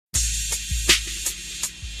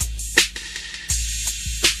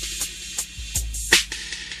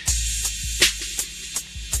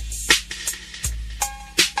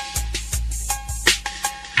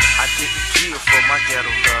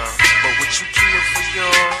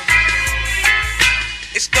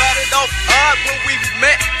hard when we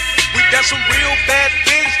met. We done some real bad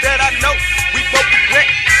things that I know we both regret.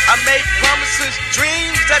 I made promises,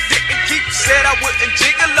 dreams I didn't keep. Said I wouldn't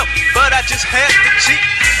jiggle up, but I just had to cheat.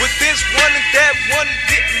 With this one and that one, it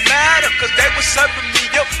didn't matter, cause they were serving me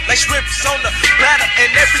up like shrimps on the platter.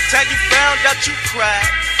 And every time you found out, you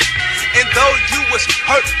cried. And though you was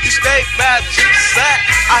hurt, you stayed by your side.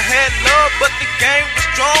 I had love, but the game was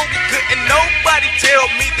strong, and couldn't nobody tell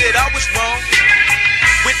me that I was wrong.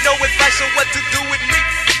 With no advice on what to do with me,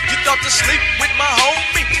 you thought to sleep with my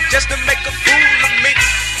homie just to make a fool of me.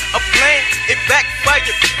 A plan, it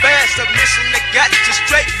backfired fast. A mission that got you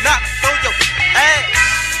straight knocked on your ass.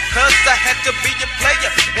 Cause I had to be a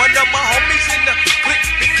player. One of my homies in the clique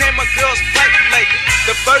became a girl's fight player.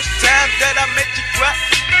 The first time that I made you cry,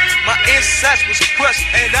 my insides was crushed,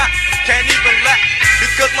 and I can't even lie,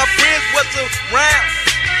 because my friends was around.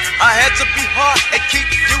 I had to be hard and keep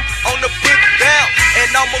you on the put down,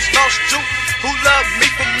 and almost lost you who loved me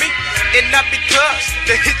for me, and not because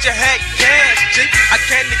the hit you had cash, G. I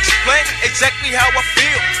can't explain exactly how I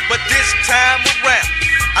feel, but this time around,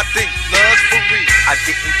 I think love's for real. I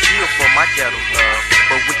didn't kill for my ghetto love,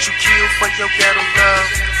 but would you kill for your ghetto love,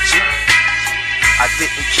 G? I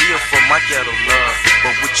didn't kill for my ghetto love,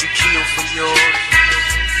 but would you kill for yours?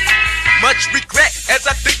 Much regret as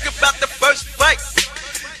I think about the first fight.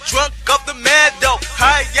 Drunk off the mad dog,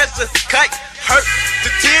 high as a kite. Hurt,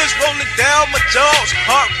 the tears rolling down my jaws.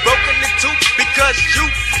 Heart broken in two because you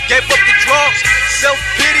gave up the draws.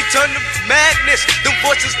 Self-pity turned to madness. Them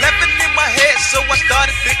voices laughing in my head, so I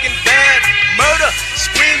started thinking bad. Murder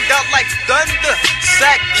screamed out like thunder.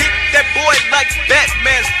 Sidekick that boy like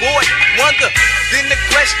Batman's boy wonder. Then the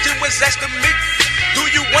question was asked of me, do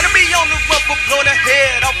you wanna be on the run for blowing a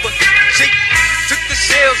head off a cheek? Took the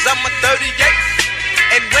shells out my 38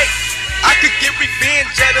 and wait, I could get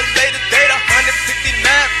revenge at a later date. 159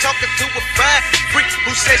 talking to a fine freak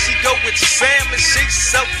who said she go with Sam and she's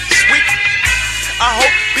so sweet. I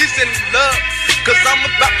hope he's in love, cause I'm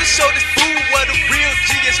about to show this fool what a real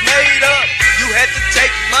G is made of. You had to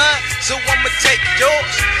take mine, so I'ma take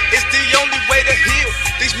yours. It's the only way to heal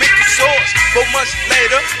these mental sores. 4 months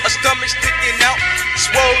later, a stomach sticking out,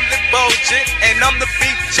 swollen, bulging, and I'm the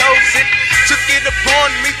be chosen. Took it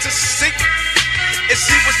upon me to see if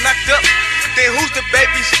she was knocked up, then who's the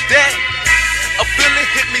baby's dad? A feeling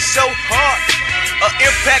hit me so hard, an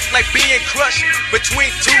impact like being crushed between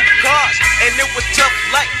two cars, and it was tough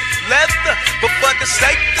like leather, but for the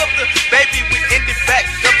sake of the baby, we ended back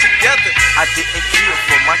up together. I didn't kill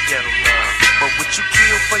for my ghetto love, but would you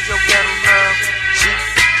kill for your ghetto love, G?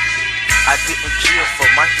 I didn't kill for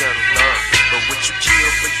my ghetto love, but would you kill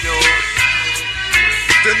for yours?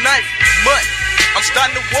 The knife, mud, I'm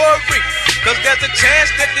starting to worry, cause there's a chance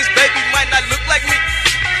that this baby might not look like me.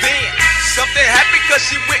 Then something happened cause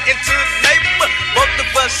she went into the neighbor. Both of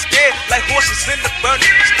us scared like horses in the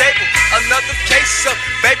burning stable. Another case of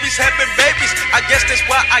babies having babies. I guess that's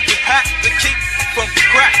why I get high to keep from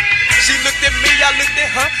crack. She looked at me, I looked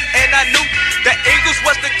at her, and I knew that Eagles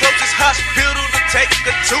was the closest hospital to take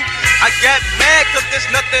her to. I got mad cause there's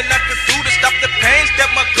nothing I could do to stop the pains that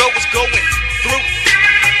my girl was going through.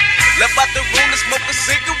 Left out the room to smoke a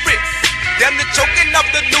cigarette. Damn near choking off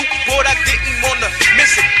the Newport, I didn't wanna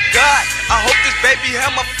miss it. God, I hope this baby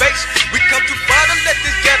have my face. We come too far to let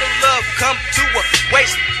this ghetto love come to a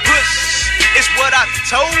waste. Push is what I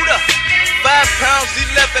told her. 5 pounds,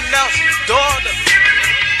 11 ounce daughter.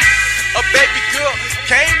 A baby girl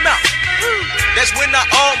came out. That's when I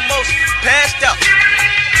almost passed out,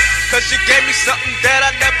 cause she gave me something that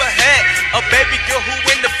I never had. A baby girl who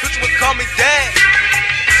in the future would call me dad.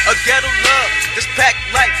 A ghetto love that's packed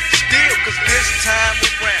like steel, cause this time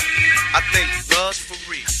around, I think love's for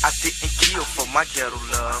real. I didn't kill for my ghetto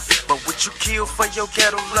love, but would you kill for your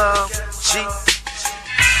ghetto love, G?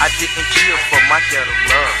 I didn't kill for my ghetto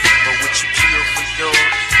love, but would you kill for yours?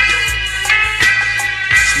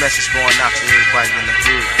 This message going out to everybody in the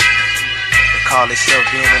hood that call themselves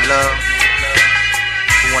being in love,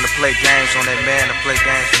 who wanna play games on that man or play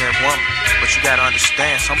games on that woman. But you gotta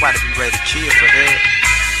understand, somebody be ready to kill for that.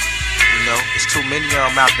 You know, there's too many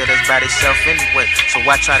of them out there that's by themselves anyway, so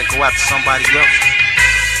why try to go after somebody else?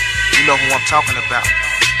 You know who I'm talking about.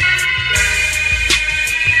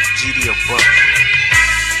 GD or Buck.